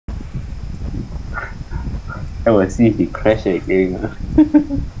I will see if he crash again.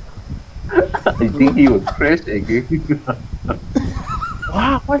 I think he will crash again.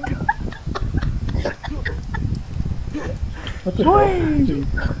 Wow, what the? What the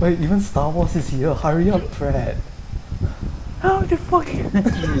hell? Wait, even Star Wars is here. Hurry up, Brad. How the fuck?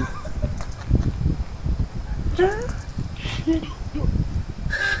 Shit.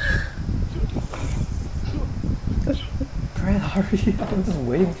 Brad, hurry up. I'm just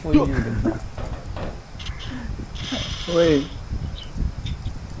waiting for you. Wait.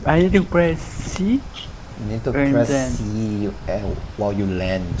 I need to press C? You need to And press then- C while you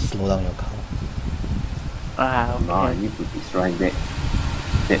land. Slow down your car. Ah, No, I okay. need to destroy that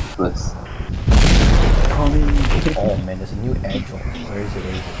first. Coming. Oh man, there's a new air drop. Where is it?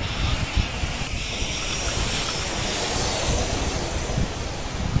 Where is it?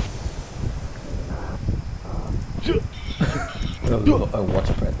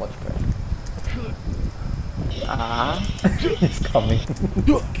 Watch Brad, watch Brad. Ah. It's coming.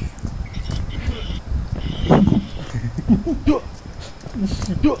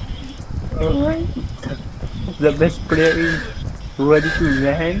 Alright. The best player is ready to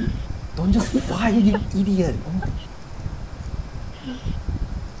land. Don't just fire, you idiot.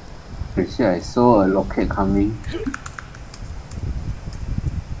 Actually, I saw a rocket coming.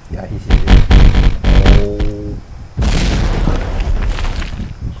 Yeah, he's here. Oh.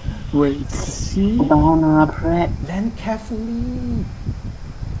 Wait, C? Down, Brad. Land carefully.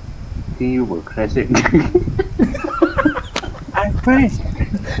 I think you will crash again. I pressed.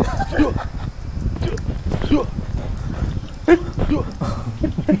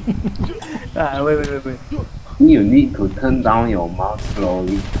 Wait. You need to turn down your mouse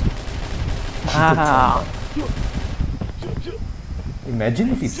slowly. Ah. Imagine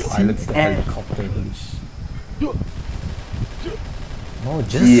if he pilots the helicopter. No,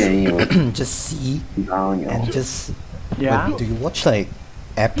 just just see Down your. and just. Yeah. Wait, do you watch like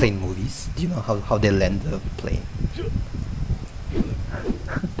airplane movies? Do you know how they land the plane?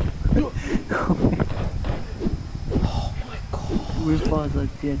 Oh my god. We was a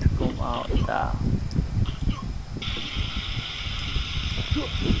jet come out.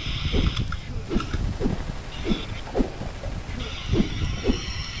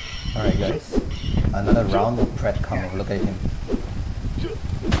 Alright guys, another round of Pratt coming. Look at him.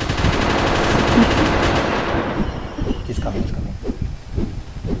 He's coming, he's coming.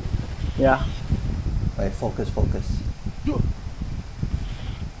 Yeah. Alright, focus.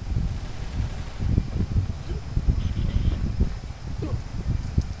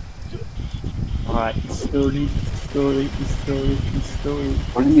 Alright, slowly.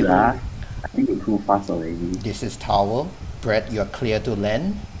 Only lah. I think you're too fast already. This is tower. Brett, you are clear to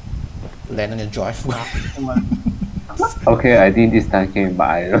land. Land on your driveway. Okay, I think this time came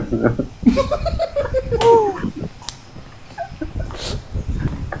by.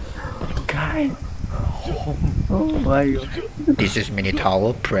 Guys. Oh my god. This is mini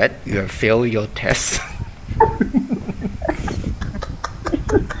tower. Brett, you have failed your test.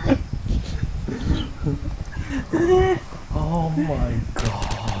 Oh my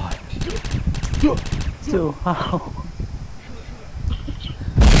god. So how?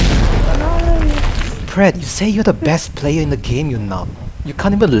 Brett, you say you're the best player in the game, you nub. You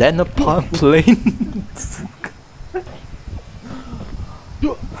can't even land a plane.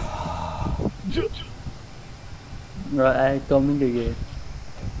 Right, I coming again.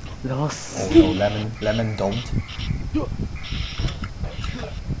 Lost. Oh no, lemon don't.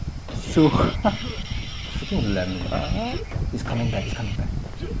 So Freaking lemon. He's coming back.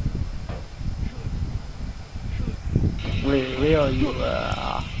 wait, where are you?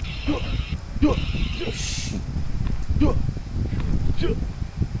 Oh shit.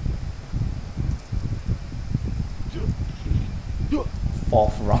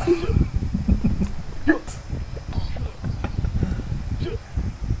 Fourth round.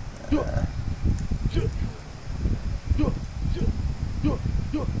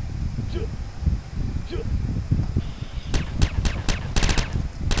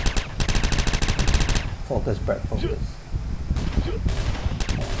 Focus, Brett, focus.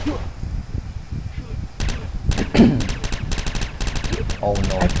 Oh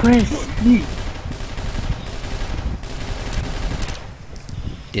no. I pressed E.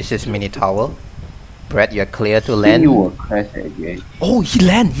 This is mini tower. Brett, you're clear to Then land. you will crash again. Oh, he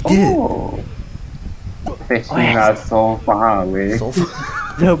landed. He did. Oh. Fetching us so far away. So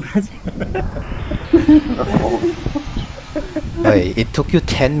The best. Wait, it took you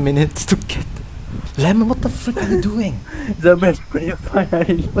 10 minutes to get. Lemon, what the frick are you doing? The best player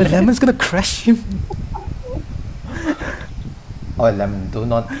finally. Wait, Lemon's gonna crash him. Oh, Lemon, do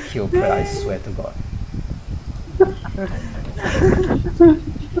not kill Brett, I swear to God.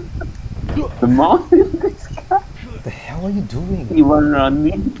 The mouse is this guy. The hell are you doing? He was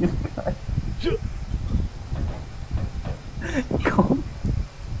running this guy.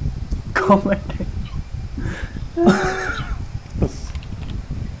 Comment.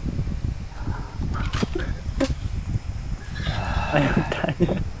 I am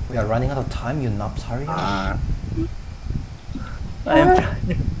tired. We are running out of time, you nubs. Hurry up. I am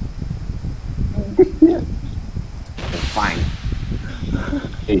tired. Fine.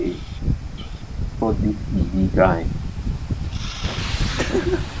 Hey. For this easy guy.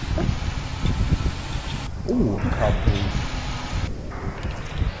 Ooh, copy.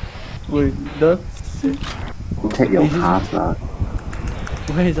 Wait, that's it. Take your pass lah.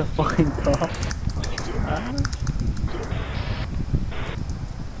 Where is the fucking top?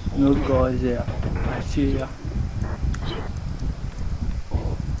 No guys here. I see ya.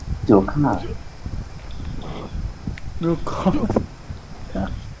 就看 No guys.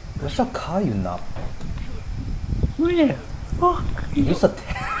 Where's your car, you nub? Where? Fuck. Use a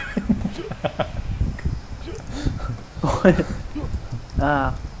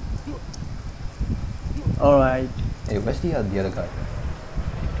Ah. Alright. Hey, where's the other guy?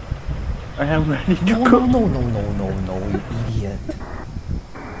 I am ready to No, go. no, you idiot.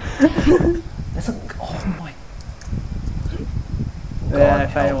 There's a. Oh my. Yeah, I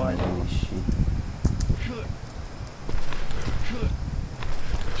God find help one. me, holy shit.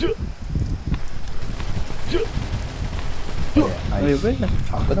 Yeah, Wait, wait.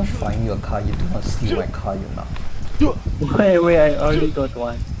 I'm gonna find you a car. You do not steal my car, you know. Wait, I already got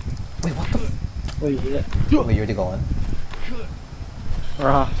one. Wait, what the? Wait, yeah. Wait, you already got one.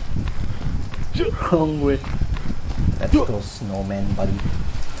 Rah. Wrong way. Let's go, snowman, buddy.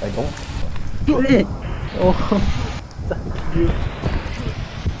 I don't. Wait. Oh. Thank you.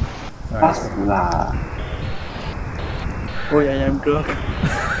 Alright, pass 啦。 Oh, I am drunk.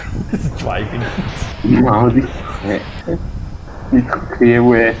 it's driving. Now this guy. Need to clear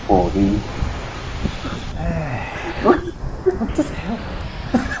way for him. What the hell?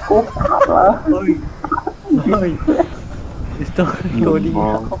 Go pass lah. Oi. Oi. It's not recording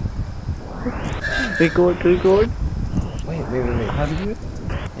Wow. now. Record. Wait. Have you?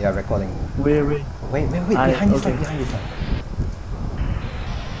 Yeah, recording. Wait. Wait, I- behind this okay. side, behind this side.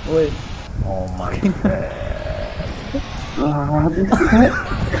 Wait. Oh my god. Ah, this guy.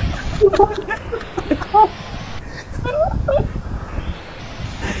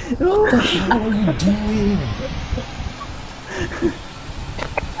 What the hell are you doing?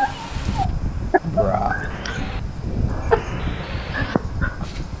 Bruh.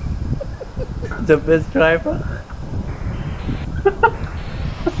 The best driver?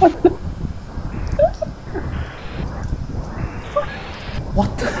 What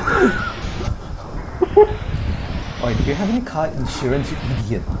the? Wait, do you have any car insurance, you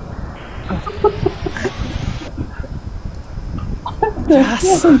idiot?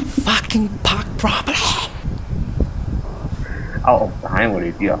 Just fucking park properly! Out of time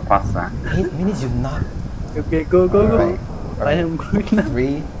already, pass lah. 8 minutes, you not. Okay, go. Alright. I am going now.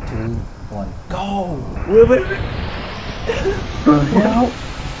 3, 2, 1, go! Wait. The hell?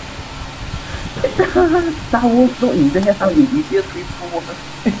 That was not in there, how you easier 3-4.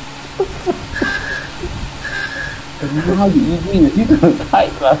 And now you easy, you don't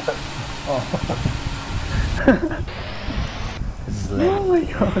type lah. This is Oh lame. my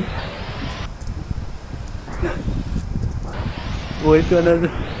god. Wait to another.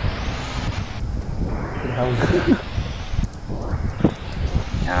 What the hell is it?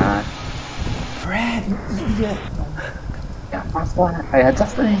 Yeah, Brad, you idiot! yeah, pass lah. I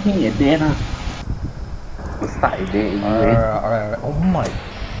just let him at there lah. To start at there anyway. Alright. Oh my.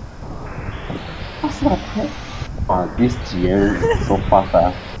 Pass lah, Pat. Ah, this GM is so fast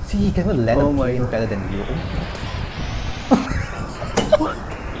ah. See, he can even land Oh a my plane God. better than you.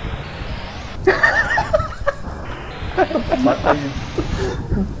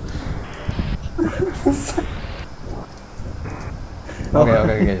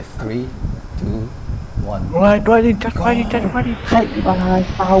 Okay. 3, 2, 1. Right, just Go. fighting. 太快，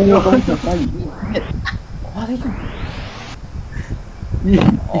把我都想在里面。 What are you?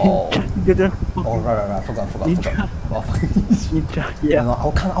 Yeah. Oh. You don't. Oh, right. I forgot. Ninja. Oh, Ninja. no, Yeah. no,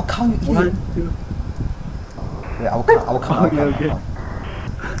 I'll count you, idiot. 1, 2. Wait, I'll count. Okay.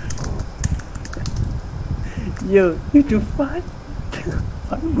 Yo, you too fast.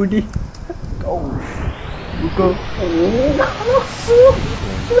 Fun, buddy. Go. You go.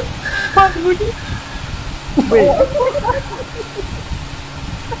 Fun, buddy. Wait.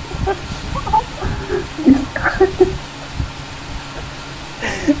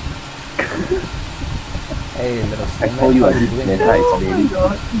 Hey, little I snowman, told you how this you doing? meta is really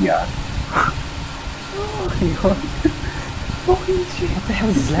yeah. Oh my god. Holy shit. What the hell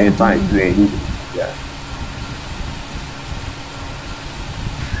is that Meta is doing? really yeah.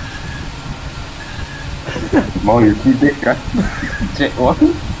 Mau you see this guy? Jet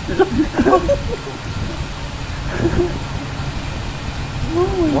one.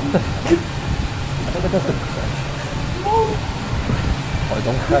 What the hell? I thought that was the crash. Oh,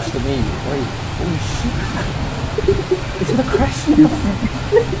 don't crash to me. Wait, holy shit. It's gonna crash. What the fuck?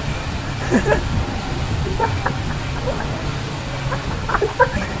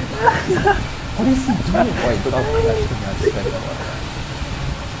 What is he doing? Wait, do not crash to me, I swear to God.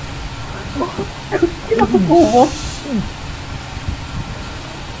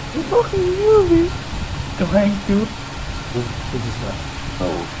 Fucking movie. Trying to. This is what?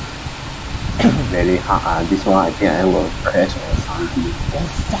 Oh. Very hard. This one I think I will crash or something. Oh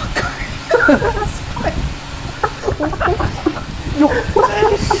fuck!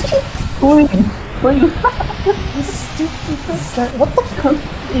 Wait. Stupid. Is that, what the fuck?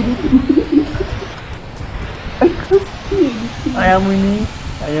 I am winning.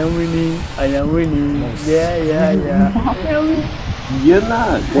 I am winning. I am winning. Yeah. Yeah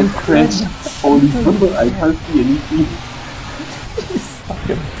lah, that crash. Holy fuck, I can't see anything.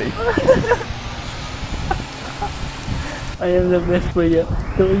 Fucking thing. I am the best player.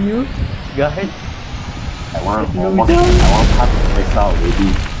 So you, guys. I want pass myself already.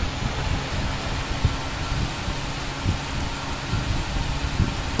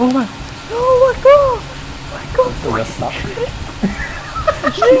 Oh my god! So you're stuck.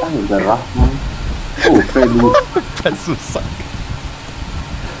 Shit, I'm in the rough one. Oh, fair move. That's so suck.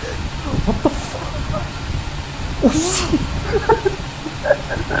 What the fuck? Oh shit.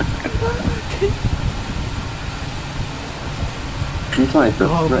 This one is the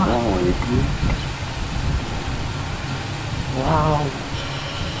third one already. Wow.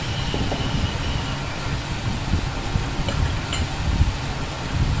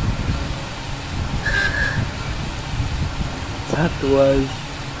 That was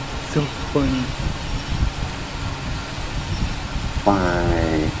so funny.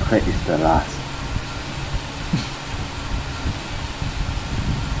 Fine, that is the last.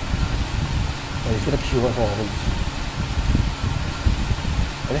 Oh, he's gonna kill us all.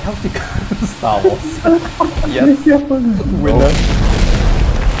 Where the hell did he go? Star Wars. Yes. Winner.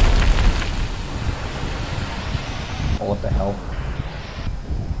 Oh, what the hell?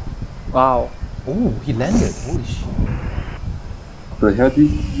 Wow. Oh, he landed. Holy shit. The hell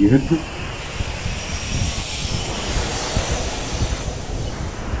this weird?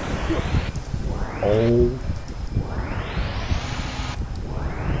 Oh.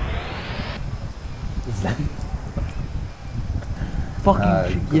 Is that? Fucking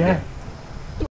Good yeah. game.